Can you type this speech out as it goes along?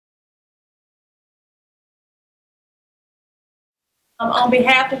On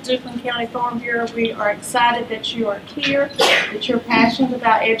behalf of Duplin County Farm Bureau, we are excited that you are here, that you're passionate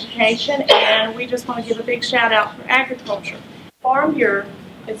about education, and we just want to give a big shout out for agriculture. Farm Bureau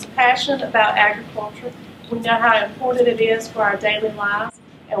is passionate about agriculture. We know how important it is for our daily lives,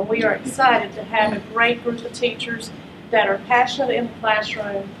 and we are excited to have a great group of teachers that are passionate in the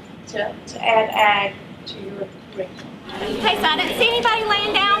classroom to add ag to your curriculum. Okay, so I didn't see anybody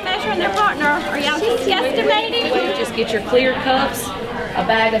laying down measuring their partner. Are y'all just estimating? You just get your clear cups, a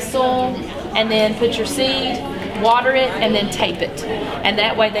bag of soil, and then put your seed, water it, and then tape it. And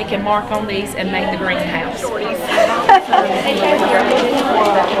that way they can mark on these and make the greenhouse. We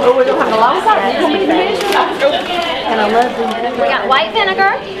got white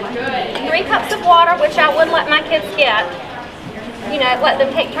vinegar, 3 cups of water, which I would let my kids get. You know, let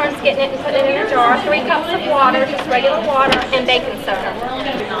them take turns getting it and putting it in a jar. 3 cups of water, just regular water, and baking soda.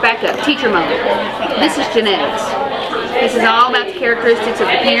 Back up, teacher moment. This is genetics. This is all about the characteristics of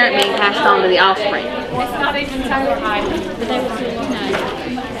the parent being passed on to the offspring. It's not even so high, but they will see,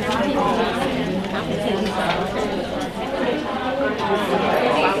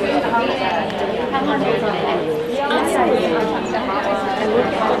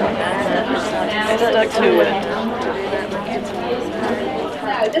 Stuck to it.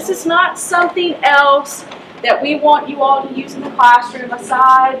 This is not something else that we want you all to use in the classroom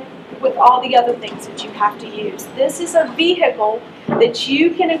aside with all the other things that you have to use. This is a vehicle that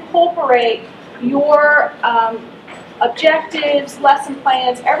you can incorporate your objectives, lesson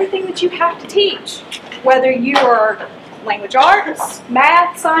plans, everything that you have to teach. Whether you are language arts,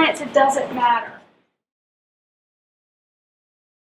 math, science, it doesn't matter.